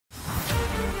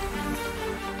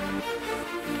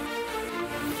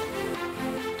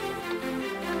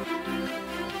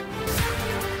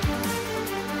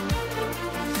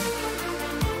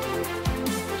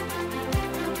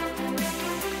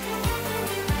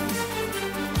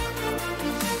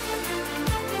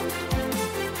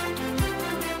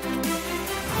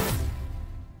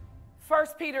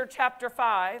Peter chapter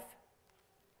 5.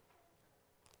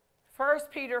 1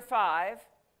 Peter 5.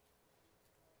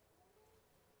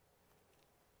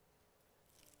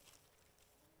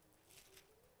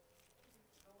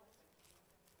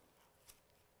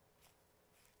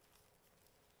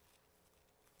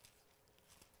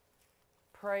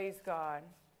 Praise God.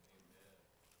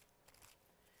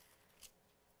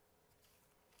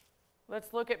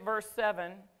 Let's look at verse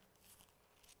 7.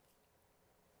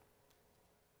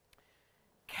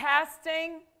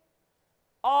 Casting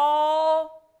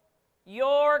all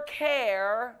your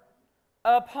care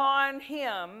upon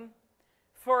him,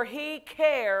 for he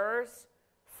cares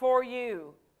for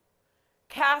you.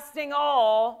 Casting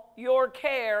all your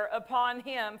care upon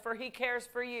him, for he cares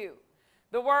for you.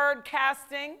 The word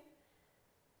casting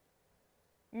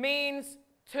means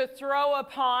to throw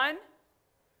upon.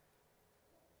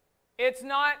 It's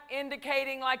not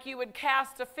indicating like you would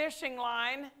cast a fishing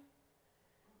line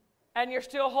and you're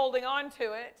still holding on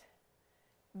to it.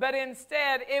 But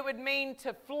instead, it would mean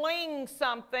to fling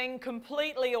something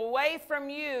completely away from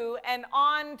you and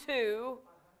onto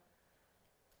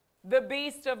the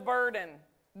beast of burden.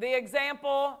 The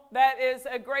example that is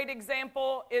a great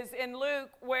example is in Luke,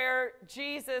 where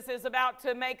Jesus is about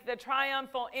to make the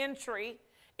triumphal entry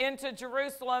into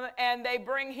Jerusalem, and they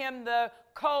bring him the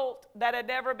colt that had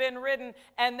never been ridden,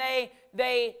 and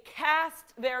they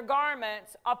cast their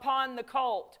garments upon the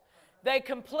colt. They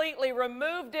completely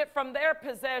removed it from their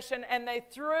possession, and they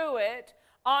threw it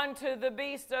onto the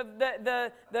beast of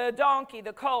the donkey,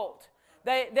 the colt.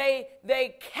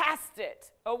 They cast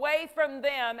it away from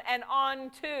them and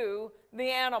onto the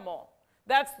animal.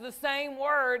 That's the same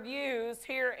word used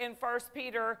here in 1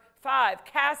 Peter 5,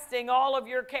 casting all of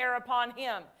your care upon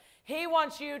him. He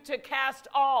wants you to cast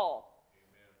all.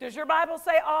 Amen. Does your Bible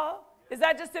say all? Yes. Is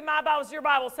that just in my Bible? Does your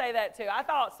Bible say that too? I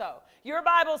thought so. Your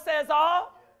Bible says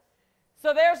all? Yes.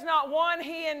 So there's not one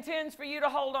he intends for you to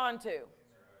hold on to.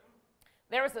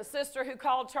 There was a sister who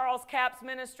called Charles Capp's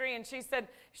ministry, and she said,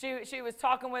 she was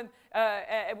talking with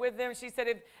them. She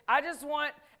said, I just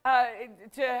want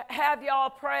to have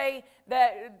y'all pray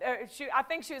that, I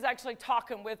think she was actually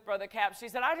talking with Brother Cap. She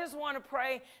said, I just want to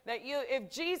pray that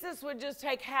if Jesus would just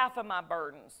take half of my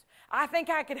burdens, I think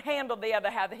I could handle the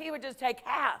other half. That he would just take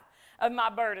half of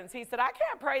my burdens. He said, I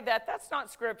can't pray that. That's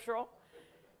not scriptural.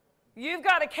 You've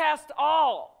got to cast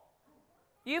all.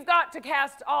 You've got to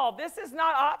cast all. This is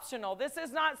not optional. This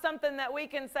is not something that we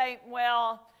can say,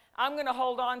 well, I'm going to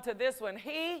hold on to this one.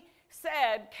 He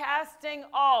said, casting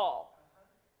all.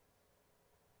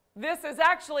 This is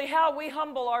actually how we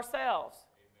humble ourselves.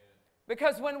 Amen.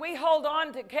 Because when we hold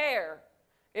on to care,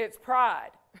 it's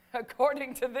pride.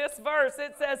 According to this verse,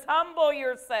 it says, humble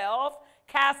yourself,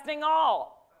 casting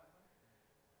all.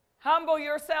 Humble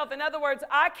yourself. In other words,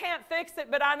 I can't fix it,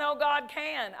 but I know God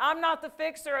can. I'm not the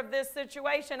fixer of this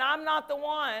situation. I'm not the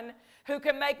one who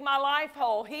can make my life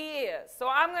whole. He is. So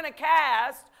I'm going to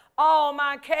cast all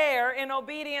my care in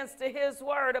obedience to his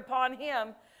word upon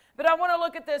him. But I want to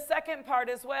look at this second part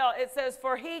as well. It says,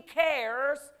 for he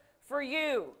cares for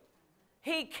you.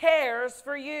 He cares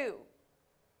for you.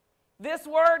 This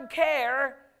word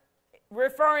care,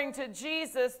 referring to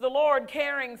Jesus, the Lord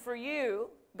caring for you,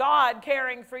 God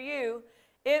caring for you,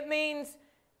 it means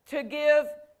to give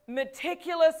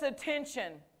meticulous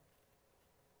attention,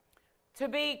 to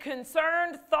be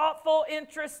concerned, thoughtful,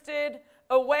 interested,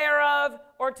 aware of,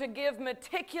 or to give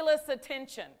meticulous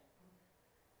attention.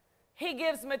 He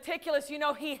gives meticulous, you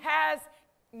know, he has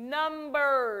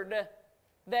numbered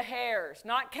the hairs,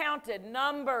 not counted,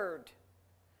 numbered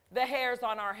the hairs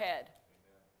on our head.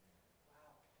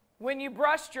 When you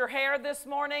brushed your hair this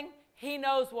morning, he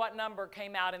knows what number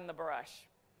came out in the brush.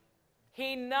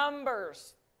 He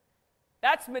numbers.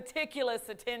 That's meticulous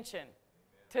attention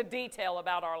to detail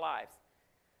about our lives.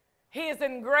 He has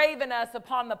engraven us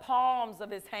upon the palms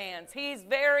of his hands. He's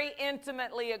very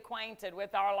intimately acquainted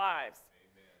with our lives.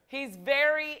 He's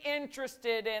very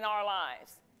interested in our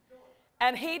lives.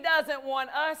 And he doesn't want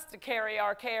us to carry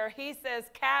our care. He says,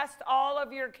 cast all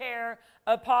of your care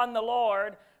upon the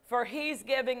Lord, for he's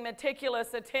giving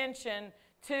meticulous attention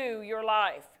to your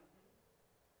life.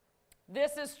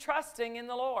 This is trusting in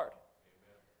the Lord.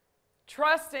 Amen.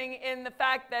 Trusting in the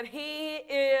fact that he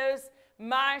is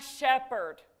my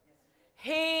shepherd.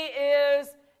 He is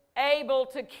able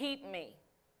to keep me.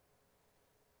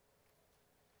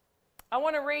 I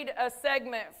want to read a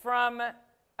segment from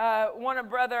one of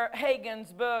Brother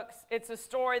Hagin's books. It's a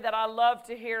story that I love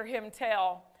to hear him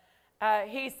tell.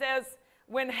 He says,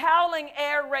 when howling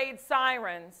air raid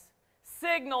sirens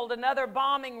signaled another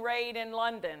bombing raid in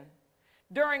London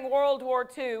during World War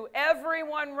II,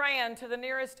 everyone ran to the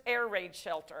nearest air raid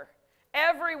shelter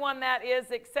Everyone, that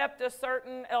is, except a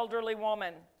certain elderly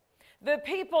woman. The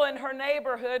people in her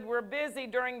neighborhood were busy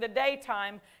during the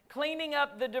daytime cleaning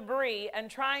up the debris and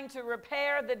trying to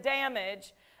repair the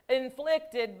damage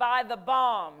inflicted by the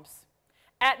bombs.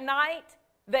 At night,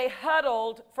 they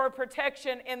huddled for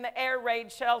protection in the air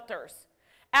raid shelters.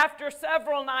 After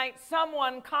several nights,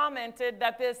 someone commented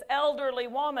that this elderly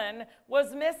woman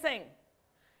was missing.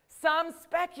 Some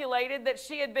speculated that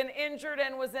she had been injured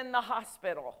and was in the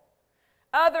hospital.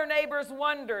 Other neighbors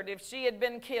wondered if she had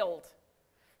been killed.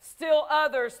 Still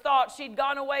others thought she'd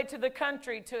gone away to the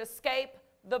country to escape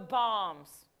the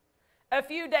bombs. A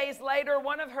few days later,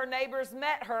 one of her neighbors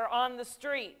met her on the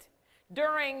street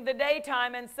during the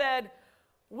daytime and said,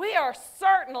 "We are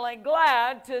certainly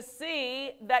glad to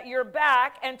see that you're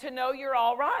back and to know you're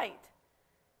all right."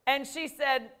 And she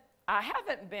said, "I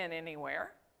haven't been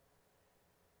anywhere."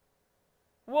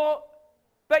 "Well,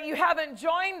 but you haven't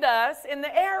joined us in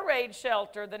the air raid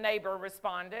shelter," the neighbor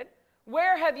responded.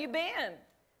 "Where have you been?"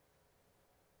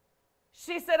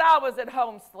 She said, "I was at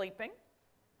home sleeping."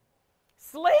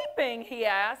 "Sleeping?" he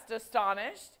asked,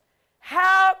 astonished.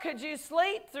 "How could you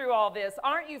sleep through all this?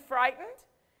 Aren't you frightened?"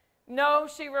 "No,"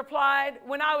 she replied.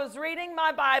 "When I was reading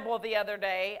my Bible the other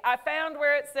day, I found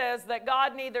where it says that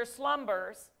God neither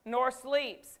slumbers nor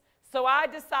sleeps. So I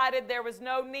decided there was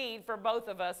no need for both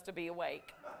of us to be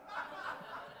awake."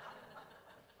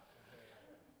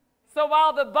 So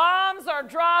while the bombs are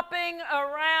dropping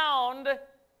around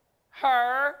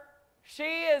her,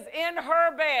 she is in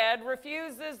her bed,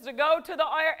 refuses to go to the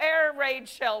air raid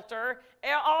shelter.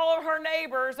 All of her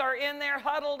neighbors are in there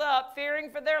huddled up, fearing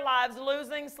for their lives,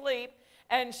 losing sleep,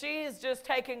 and she is just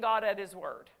taking God at His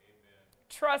word. Amen.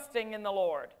 Trusting in the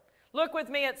Lord. Look with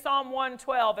me at Psalm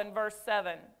 112 and verse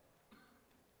 7.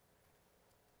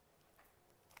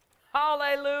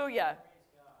 Hallelujah.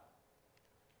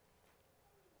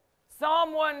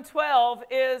 Psalm 112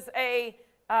 is a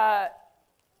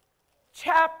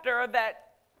chapter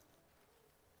that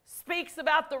speaks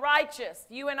about the righteous,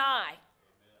 you and I. Amen.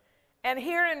 And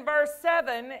here in verse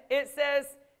 7, it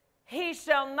says, "He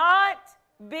shall not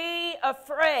be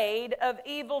afraid of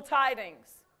evil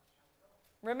tidings."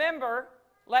 Remember,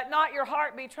 let not your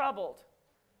heart be troubled.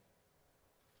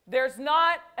 There's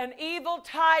not an evil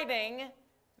tiding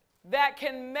that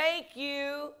can make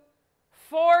you,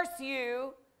 force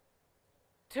you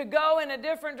to go in a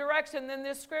different direction than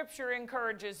this scripture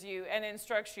encourages you and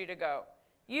instructs you to go.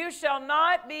 He shall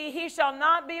not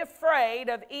be afraid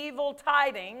of evil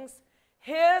tidings.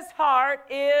 His heart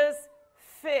is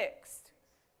fixed.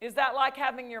 Is that like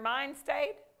having your mind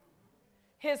stayed?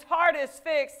 His heart is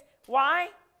fixed.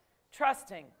 Why?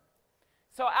 Trusting.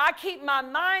 So I keep my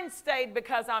mind stayed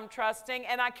because I'm trusting,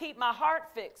 and I keep my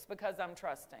heart fixed because I'm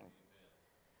trusting.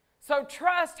 So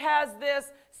trust has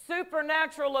this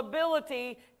supernatural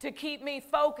ability to keep me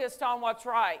focused on what's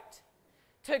right,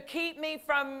 to keep me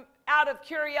from, out of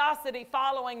curiosity,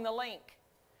 following the link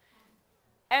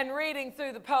and reading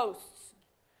through the posts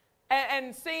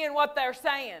and seeing what they're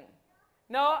saying.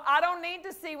 No, I don't need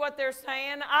to see what they're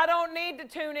saying. I don't need to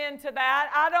tune into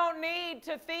that. I don't need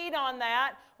to feed on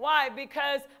that. Why?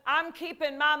 Because I'm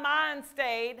keeping my mind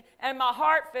stayed and my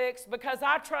heart fixed because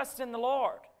I trust in the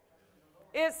Lord.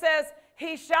 It says,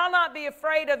 "He shall not be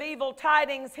afraid of evil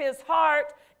tidings. His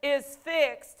heart is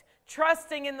fixed."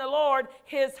 Trusting in the Lord,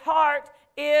 his heart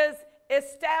is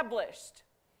established.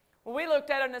 Well, we looked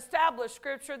at an established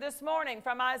scripture this morning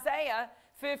from Isaiah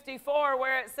 54,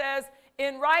 where it says,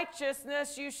 "In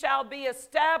righteousness you shall be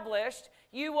established.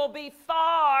 You will be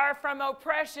far from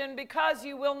oppression because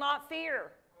you will not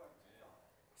fear."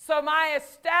 So my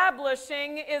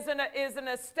establishing is an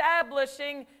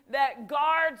establishing that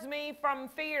guards me from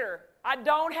fear. I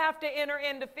don't have to enter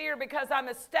into fear because I'm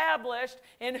established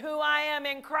in who I am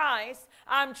in Christ.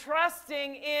 I'm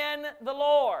trusting in the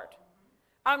Lord.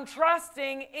 I'm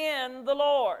trusting in the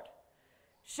Lord.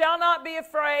 Shall not be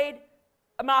afraid.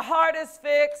 My heart is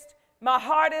fixed. My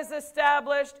heart is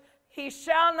established. He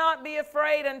shall not be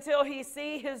afraid until he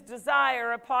see his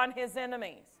desire upon his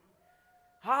enemies.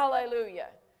 Hallelujah.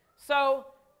 So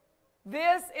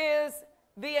this is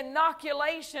the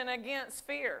inoculation against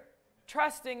fear,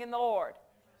 trusting in the Lord.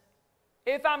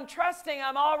 If I'm trusting,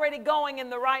 I'm already going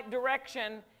in the right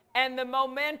direction, and the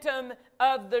momentum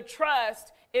of the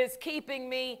trust is keeping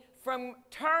me from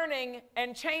turning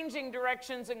and changing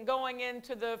directions and going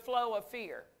into the flow of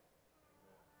fear.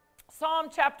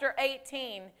 Psalm chapter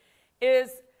 18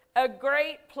 is a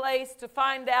great place to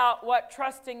find out what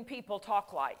trusting people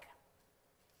talk like.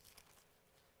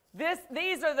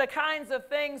 These are the kinds of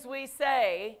things we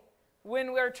say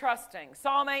when we're trusting.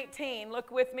 Psalm 18,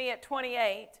 look with me at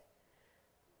 28.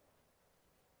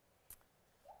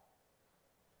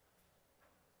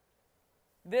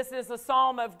 This is a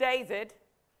psalm of David.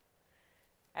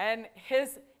 And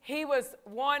he was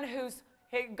one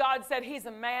God said he's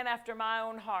a man after my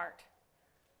own heart.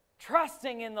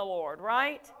 Trusting in the Lord,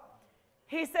 right?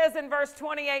 He says in verse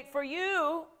 28, for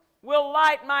you will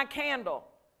light my candle.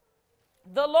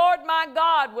 The Lord my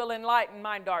God will enlighten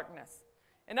my darkness.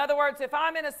 In other words, if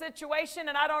I'm in a situation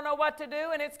and I don't know what to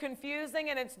do and it's confusing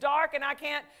and it's dark and I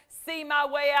can't see my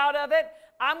way out of it,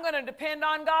 I'm going to depend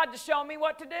on God to show me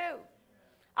what to do.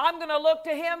 I'm going to look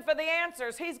to Him for the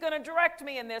answers. He's going to direct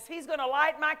me in this. He's going to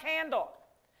light my candle.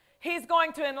 He's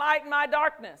going to enlighten my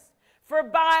darkness. For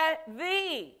by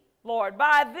Thee, Lord,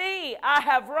 by Thee I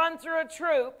have run through a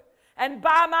troop, and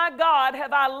by my God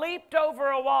have I leaped over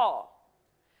a wall.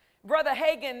 Brother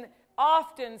Hagin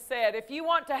often said, if you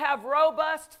want to have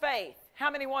robust faith,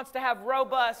 how many wants to have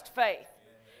robust faith?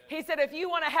 He said, if you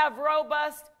want to have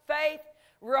robust faith,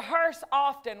 rehearse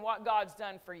often what God's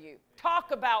done for you.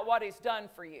 Talk about what He's done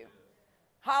for you.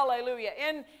 Hallelujah.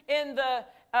 In the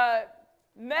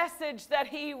message that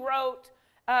he wrote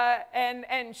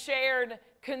and shared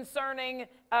concerning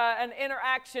an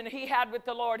interaction he had with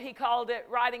the Lord, he called it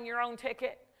writing your own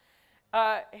ticket.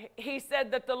 He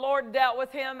said that the Lord dealt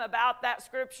with him about that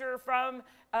scripture from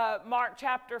Mark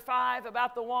chapter 5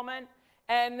 about the woman,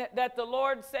 and that the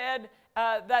Lord said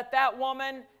that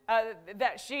woman,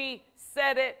 that she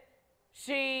said it,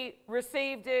 she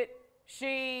received it,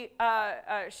 she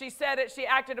said it, she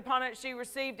acted upon it, she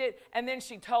received it, and then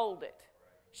she told it.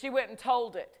 She went and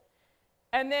told it.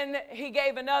 And then he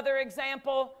gave another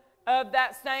example of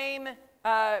that same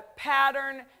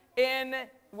pattern in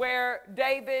where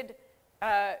David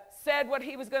said what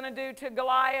he was going to do to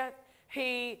Goliath.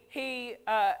 He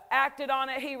acted on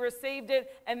it, he received it,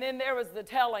 and then there was the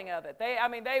telling of it.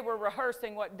 They were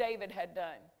rehearsing what David had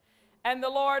done. And the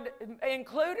Lord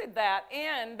included that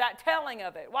in that telling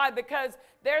of it. Why? Because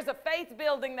there's a faith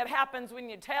building that happens when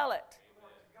you tell it.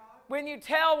 When you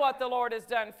tell what the Lord has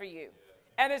done for you.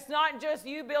 And it's not just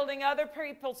you building other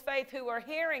people's faith who are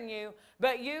hearing you,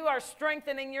 but you are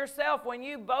strengthening yourself when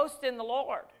you boast in the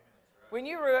Lord. When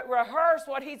you rehearse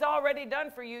what He's already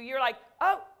done for you, you're like,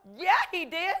 oh, yeah, He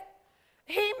did.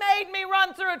 He made me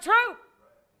run through a troop.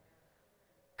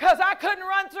 Because I couldn't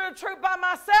run through a troop by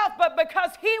myself, but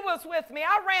because He was with me,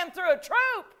 I ran through a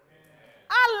troop.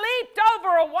 I leaped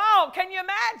over a wall. Can you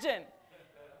imagine?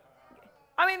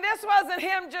 This wasn't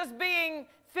him just being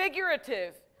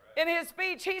figurative in his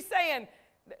speech. He's saying,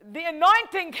 the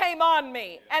anointing came on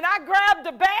me, and I grabbed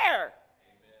a bear.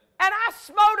 And I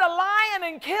smote a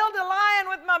lion and killed a lion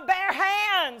with my bare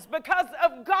hands because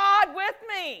of God with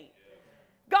me.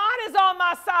 God is on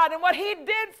my side, and what He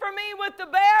did for me with the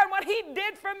bear and what He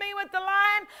did for me with the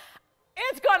lion,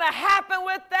 it's going to happen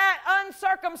with that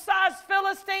uncircumcised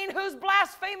Philistine who's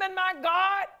blaspheming my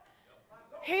God.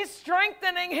 He's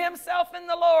strengthening himself in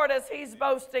the Lord as he's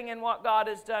boasting in what God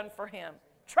has done for him.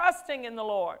 Trusting in the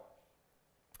Lord.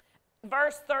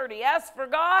 Verse 30, as for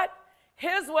God,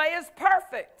 His way is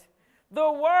perfect.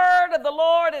 The word of the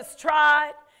Lord is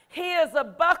tried. He is a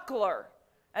buckler.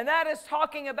 And that is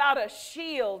talking about a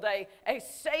shield, a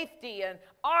safety, an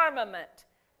armament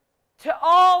to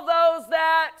all those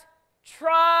that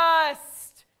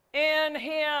trust in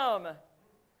Him.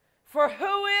 For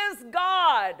who is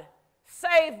God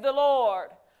save the Lord?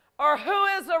 Or who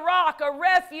is a rock, a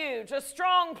refuge, a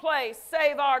strong place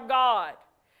save our God?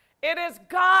 It is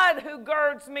God who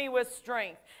girds me with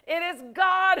strength. It is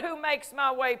God who makes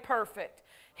my way perfect.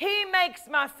 He makes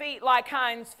my feet like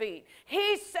hinds' feet.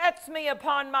 He sets me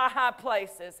upon my high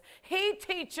places. He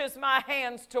teaches my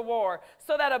hands to war,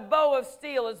 so that a bow of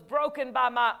steel is broken by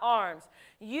my arms.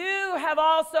 You have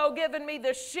also given me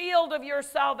the shield of your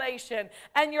salvation,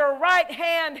 and your right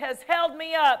hand has held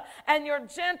me up, and your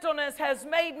gentleness has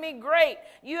made me great.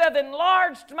 You have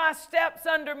enlarged my steps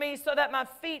under me, so that my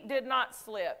feet did not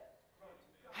slip.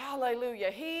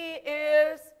 Hallelujah. He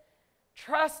is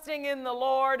trusting in the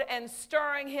Lord and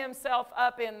stirring himself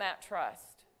up in that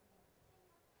trust.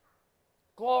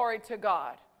 Glory to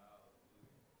God.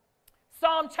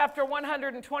 Psalm chapter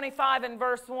 125 and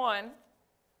verse 1.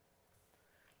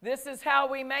 This is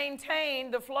how we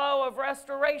maintain the flow of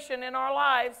restoration in our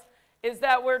lives, is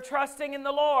that we're trusting in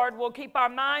the Lord. We'll keep our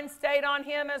mind stayed on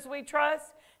Him as we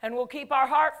trust, and we'll keep our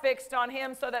heart fixed on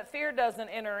Him so that fear doesn't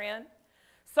enter in.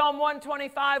 Psalm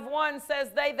 125:1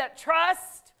 says, they that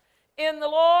trust in the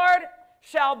Lord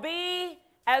shall be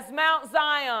as Mount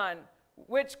Zion,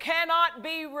 which cannot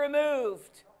be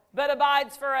removed, but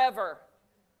abides forever.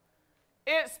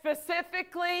 It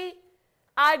specifically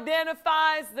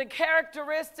identifies the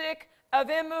characteristic of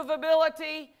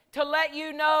immovability to let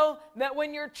you know that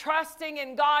when you're trusting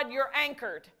in God, you're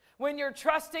anchored. When you're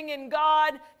trusting in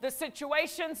God, the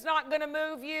situation's not going to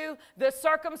move you. The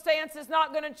circumstance is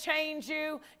not going to change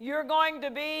you. You're going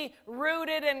to be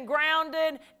rooted and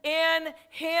grounded in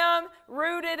Him,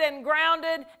 rooted and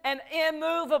grounded and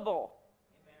immovable.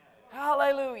 Amen.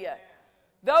 Hallelujah.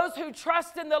 Those who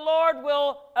trust in the Lord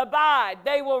will abide.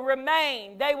 They will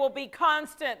remain. They will be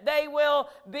constant. They will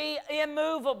be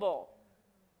immovable.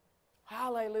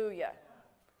 Hallelujah.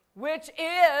 Which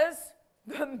is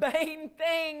the main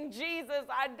thing Jesus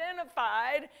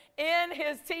identified in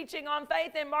His teaching on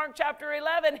faith in Mark chapter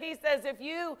 11. He says, if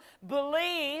you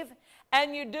believe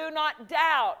and you do not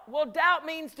doubt. Well, doubt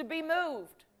means to be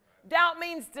moved. Doubt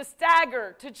means to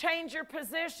stagger, to change your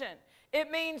position. It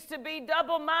means to be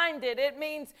double-minded. It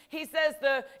means, he says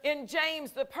in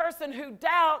James, the person who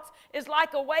doubts is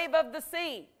like a wave of the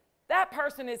sea. That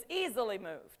person is easily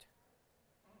moved.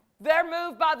 They're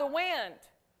moved by the wind,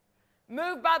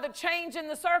 moved by the change in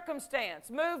the circumstance,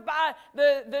 moved by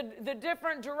the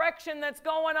different direction that's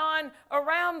going on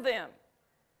around them.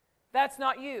 That's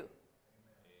not you.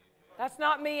 That's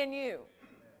not me and you.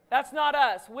 That's not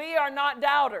us. We are not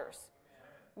doubters.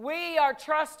 We are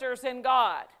trusters in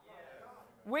God.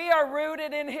 We are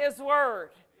rooted in His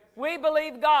Word. We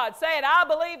believe God. Say it, I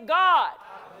believe God.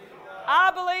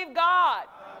 I believe God.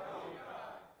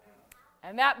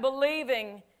 And that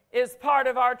believing is part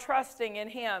of our trusting in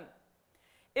Him.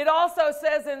 It also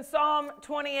says in Psalm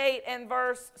 28 and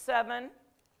verse 7,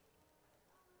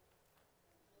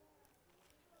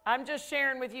 I'm just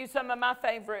sharing with you some of my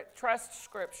favorite trust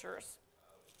scriptures.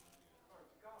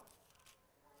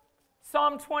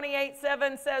 Psalm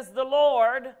 28:7 says, the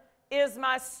Lord is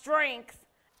my strength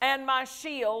and my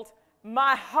shield.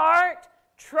 My heart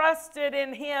trusted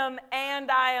in Him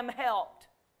and I am helped.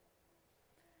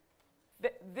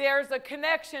 There's a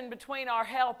connection between our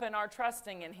help and our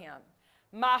trusting in Him.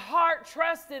 My heart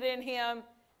trusted in Him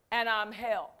and I'm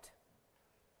helped.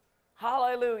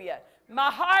 Hallelujah. My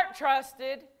heart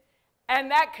trusted and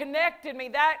that connected me.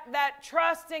 That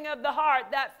trusting of the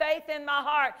heart, that faith in my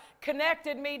heart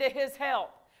connected me to His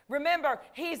help. Remember,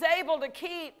 He's able to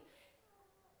keep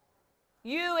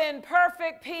you in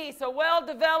perfect peace, a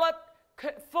well-developed,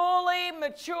 fully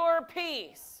mature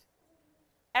peace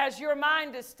as your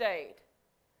mind is stayed.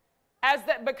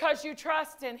 Because you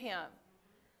trust in Him.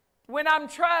 When I'm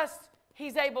trust,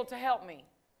 He's able to help me.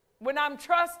 When I'm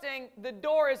trusting, the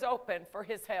door is open for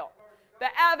His help. The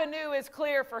avenue is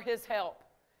clear for His help.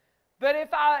 But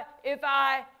if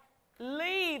I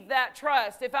leave that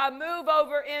trust, if I move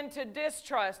over into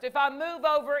distrust, if I move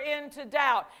over into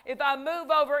doubt, if I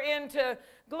move over into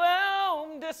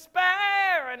gloom,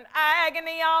 despair, and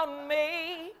agony on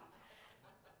me,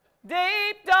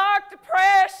 deep, dark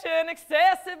depression,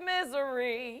 excessive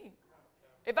misery.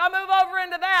 If I move over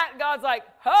into that, God's like,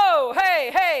 oh,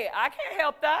 hey, I can't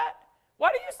help that.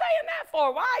 What are you saying that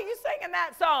for? Why are you singing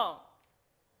that song?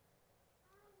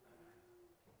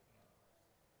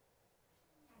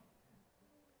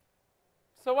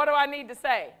 So what do I need to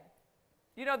say?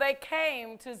 You know, they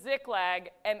came to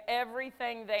Ziklag and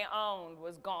everything they owned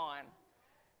was gone.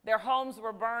 Their homes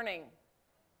were burning,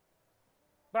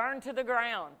 burned to the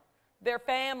ground. Their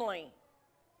family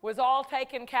was all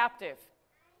taken captive.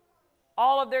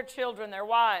 All of their children, their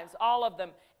wives, all of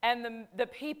them. And the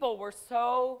people were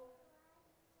so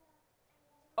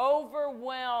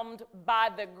overwhelmed by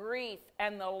the grief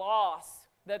and the loss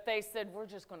that they said, we're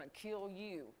just going to kill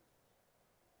you.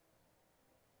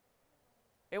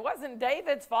 It wasn't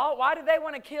David's fault. Why did they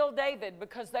want to kill David?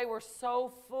 Because they were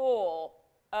so full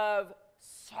of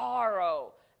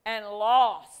sorrow and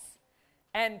loss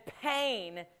and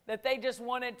pain that they just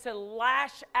wanted to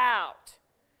lash out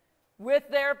with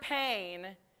their pain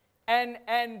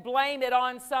and blame it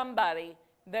on somebody.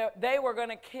 They were going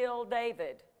to kill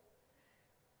David.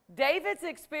 David's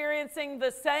experiencing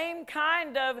the same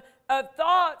kind of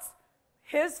thoughts.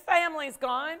 His family's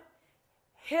gone.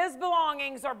 His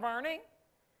belongings are burning.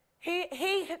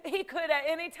 He could at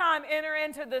any time enter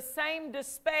into the same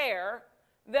despair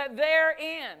that they're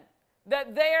in,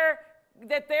 that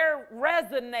they're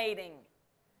resonating.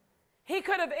 He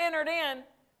could have entered in,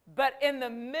 but in the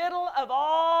middle of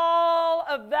all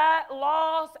of that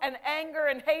loss and anger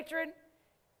and hatred,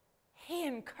 he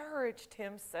encouraged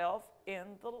himself in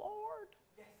the Lord.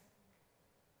 Yes.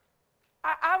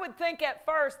 I would think at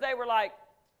first they were like,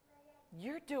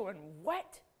 you're doing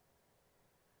what?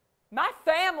 My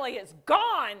family is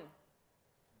gone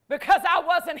because I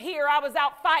wasn't here. I was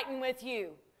out fighting with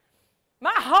you.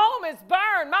 My home is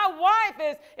burned. My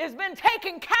wife has been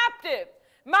taken captive.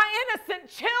 My innocent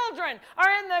children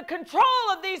are in the control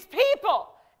of these people.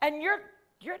 And you're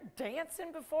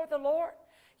dancing before the Lord.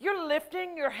 You're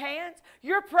lifting your hands.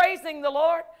 You're praising the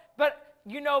Lord. But,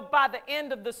 you know, by the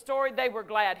end of the story, they were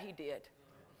glad he did.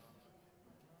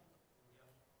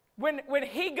 When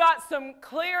he got some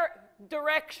clear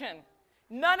direction,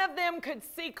 none of them could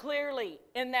see clearly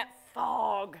in that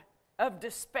fog of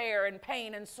despair and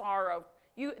pain and sorrow.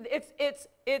 It's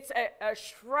a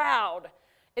shroud.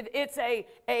 It's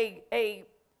a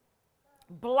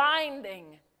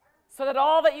blinding, so that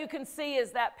all that you can see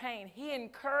is that pain. He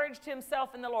encouraged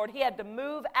himself in the Lord. He had to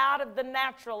move out of the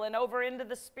natural and over into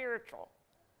the spiritual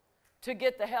to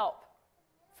get the help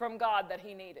from God that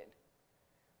he needed.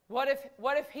 What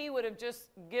if he would have just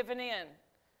given in?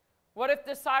 What if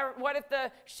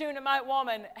the Shunammite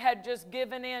woman had just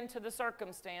given in to the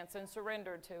circumstance and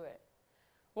surrendered to it?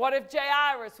 What if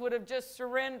Jairus would have just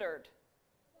surrendered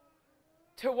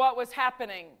to what was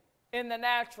happening in the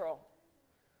natural?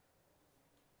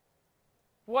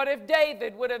 What if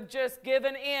David would have just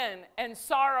given in and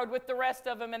sorrowed with the rest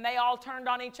of them, and they all turned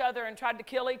on each other and tried to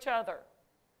kill each other?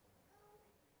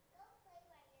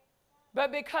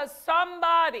 But because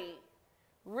somebody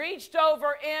reached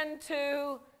over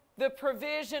into the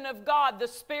provision of God, the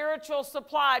spiritual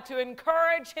supply, to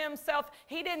encourage himself,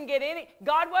 he didn't get any.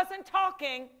 God wasn't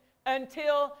talking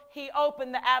until he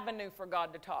opened the avenue for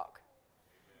God to talk.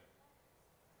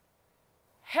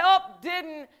 Help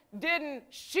didn't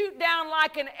shoot down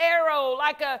like an arrow,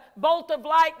 like a bolt of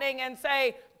lightning, and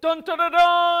say, dun, dun, dun,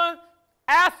 dun,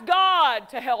 ask God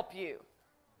to help you.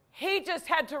 He just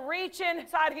had to reach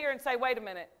inside here and say, wait a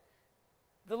minute.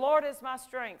 The Lord is my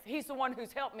strength. He's the one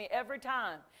who's helped me every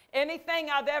time. Anything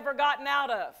I've ever gotten out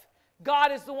of,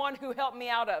 God is the one who helped me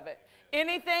out of it.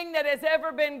 Anything that has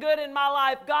ever been good in my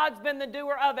life, God's been the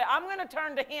doer of it. I'm going to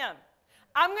turn to him.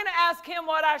 I'm going to ask him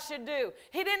what I should do.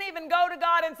 He didn't even go to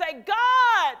God and say,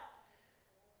 God,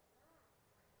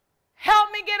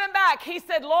 help me get him back. He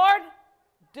said, Lord,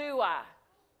 do I?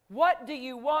 What do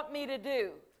you want me to do?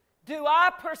 Do I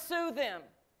pursue them?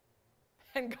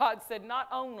 And God said, not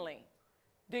only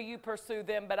do you pursue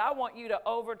them, but I want you to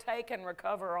overtake and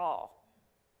recover all.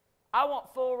 I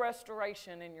want full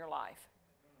restoration in your life.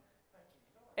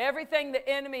 Everything the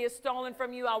enemy has stolen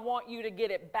from you, I want you to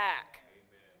get it back.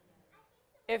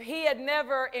 If he had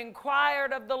never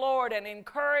inquired of the Lord and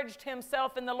encouraged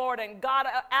himself in the Lord and got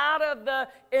out of the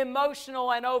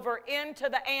emotional and over into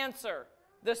the answer,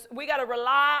 we got to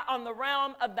rely on the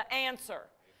realm of the answer.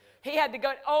 He had to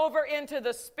go over into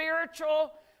the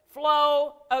spiritual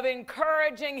flow of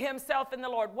encouraging himself in the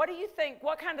Lord. What do you think?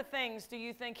 What kind of things do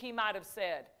you think he might have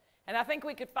said? And I think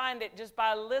we could find it just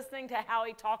by listening to how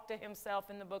he talked to himself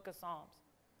in the book of Psalms.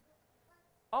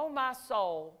 Oh, my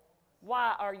soul,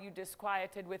 why are you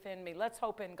disquieted within me? Let's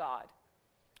hope in God.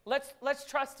 Let's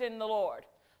trust in the Lord.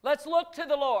 Let's look to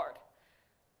the Lord.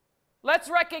 Let's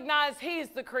recognize he's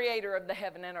the creator of the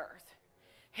heaven and earth.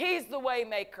 He's the way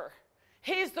maker.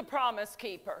 He's the promise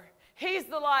keeper. He's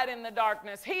the light in the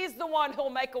darkness. He's the one who'll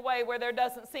make a way where there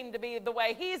doesn't seem to be the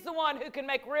way. He's the one who can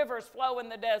make rivers flow in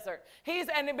the desert.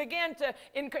 And it began to,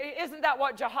 isn't that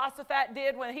what Jehoshaphat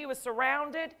did when he was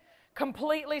surrounded?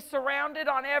 Completely surrounded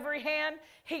on every hand.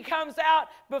 He comes out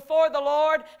before the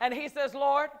Lord and he says,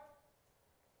 Lord,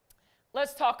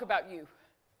 let's talk about you.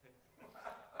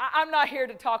 I'm not here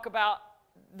to talk about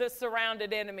the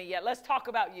surrounded enemy yet. Let's talk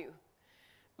about you.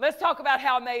 Let's talk about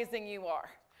how amazing you are.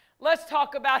 Let's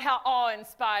talk about how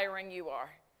awe-inspiring you are.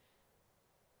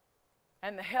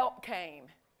 And the help came.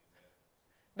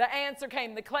 The answer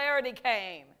came. The clarity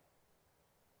came.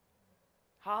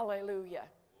 Hallelujah.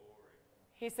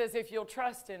 He says, if you'll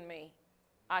trust in me,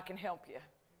 I can help you.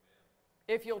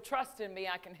 If you'll trust in me,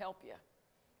 I can help you.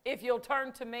 If you'll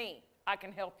turn to me, I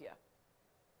can help you.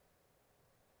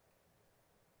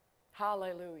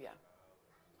 Hallelujah.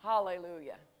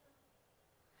 Hallelujah.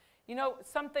 You know,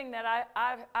 something that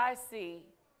I see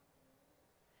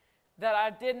that I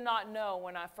did not know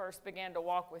when I first began to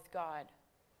walk with God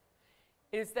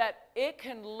is that it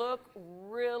can look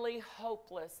really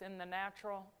hopeless in the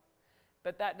natural,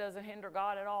 but that doesn't hinder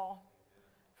God at all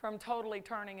from totally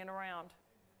turning it around.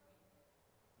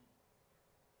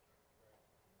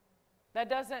 It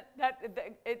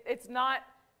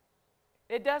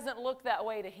doesn't look that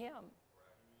way to him.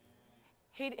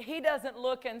 He doesn't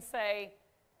look and say,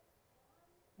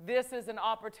 this is an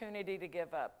opportunity to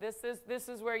give up. This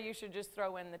is where you should just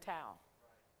throw in the towel.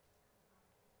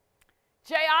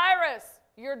 Jairus,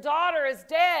 your daughter is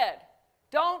dead.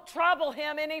 Don't trouble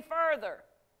him any further.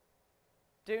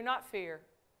 Do not fear,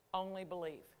 only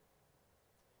believe.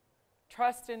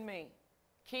 Trust in me.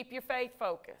 Keep your faith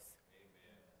focused.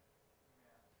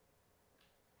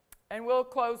 And we'll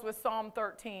close with Psalm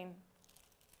 13.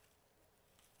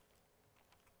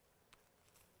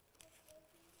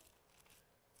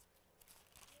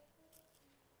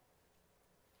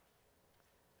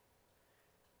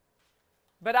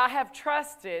 But I have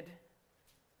trusted,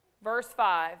 verse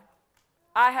 5,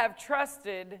 I have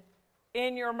trusted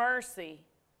in your mercy.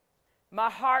 My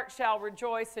heart shall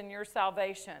rejoice in your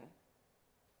salvation.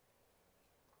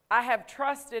 I have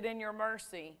trusted in your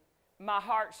mercy. My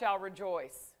heart shall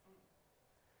rejoice.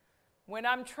 When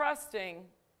I'm trusting,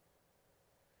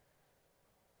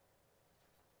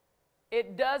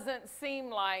 it doesn't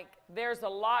seem like there's a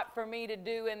lot for me to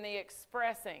do in the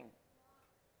expressing.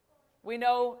 We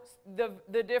know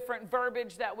the different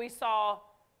verbiage that we saw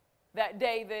that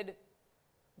David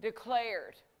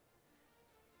declared.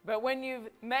 But when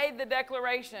you've made the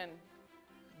declaration,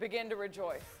 begin to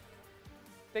rejoice.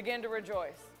 Begin to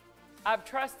rejoice. I've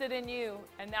trusted in you,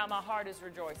 and now my heart is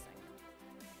rejoicing.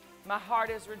 My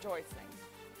heart is rejoicing.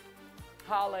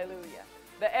 Hallelujah.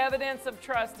 The evidence of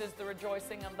trust is the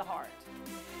rejoicing of the heart.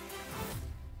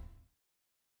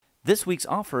 This week's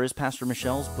offer is Pastor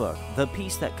Michelle's book, The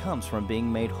Peace That Comes From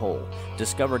Being Made Whole.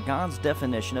 Discover God's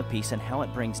definition of peace and how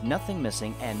it brings nothing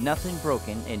missing and nothing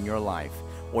broken in your life.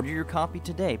 Order your copy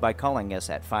today by calling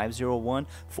us at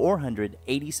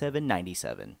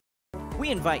 501-400-8797. We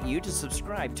invite you to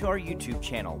subscribe to our YouTube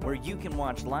channel where you can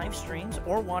watch live streams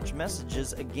or watch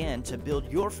messages again to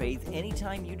build your faith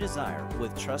anytime you desire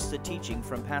with trusted teaching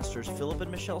from Pastors Philip and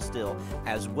Michelle Steele,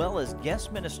 as well as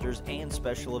guest ministers and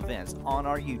special events on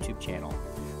our YouTube channel.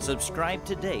 Subscribe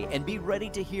today and be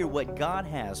ready to hear what God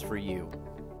has for you.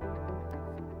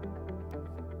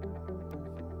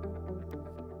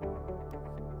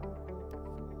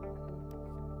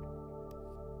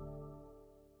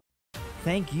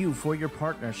 Thank you for your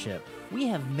partnership. We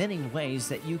have many ways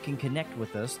that you can connect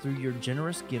with us through your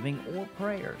generous giving or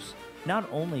prayers. Not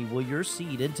only will your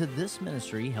seed into this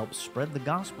ministry help spread the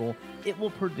gospel, it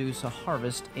will produce a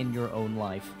harvest in your own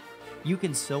life. You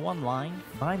can sow online,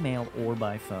 by mail, or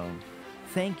by phone.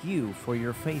 Thank you for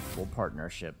your faithful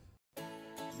partnership.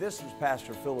 This is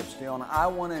Pastor Philip Steele, and I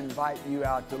want to invite you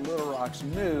out to Little Rock's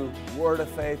new Word of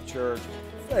Faith Church,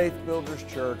 Faith Builders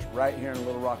Church, right here in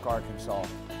Little Rock, Arkansas.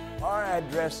 Our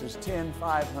address is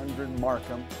 10500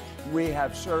 Markham. We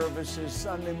have services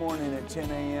Sunday morning at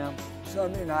 10 a.m.,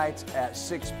 Sunday nights at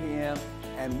 6 p.m.,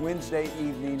 and Wednesday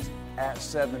evenings at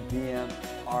 7 p.m.,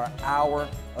 our hour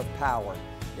of power.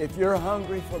 If you're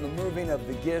hungry for the moving of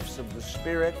the gifts of the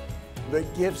Spirit, the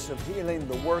gifts of healing,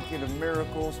 the working of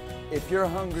miracles, if you're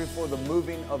hungry for the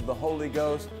moving of the Holy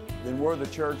Ghost, then we're the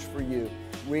church for you.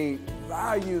 We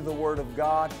value the Word of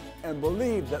God and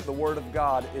believe that the Word of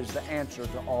God is the answer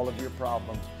to all of your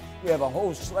problems. We have a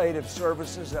whole slate of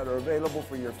services that are available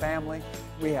for your family.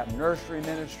 We have nursery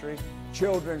ministry,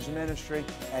 children's ministry,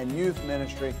 and youth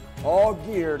ministry, all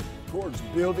geared towards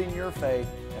building your faith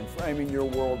and framing your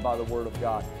world by the Word of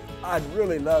God. I'd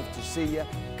really love to see you.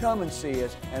 Come and see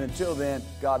us, and until then,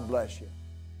 God bless you.